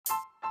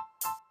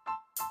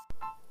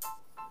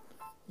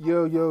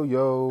Yo, yo,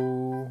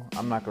 yo.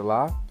 I'm not gonna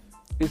lie.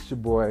 It's your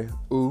boy,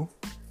 Ooh,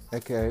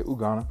 aka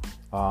Ugana.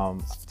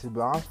 To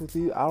be honest with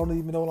you, I don't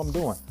even know what I'm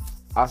doing.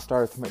 I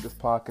started to make this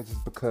podcast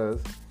just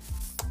because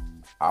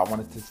I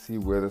wanted to see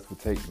where this would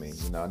take me.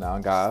 Now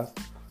guys,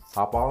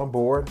 hop on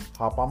board,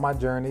 hop on my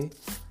journey.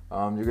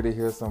 You're gonna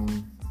hear some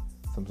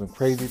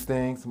crazy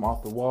things, some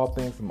off the wall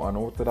things, some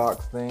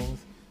unorthodox things.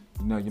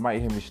 You might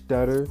hear me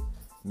stutter,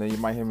 you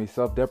might hear me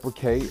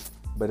self-deprecate,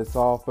 but it's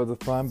all for the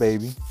fun,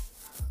 baby.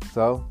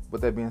 So,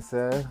 with that being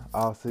said,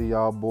 I'll see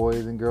y'all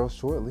boys and girls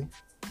shortly.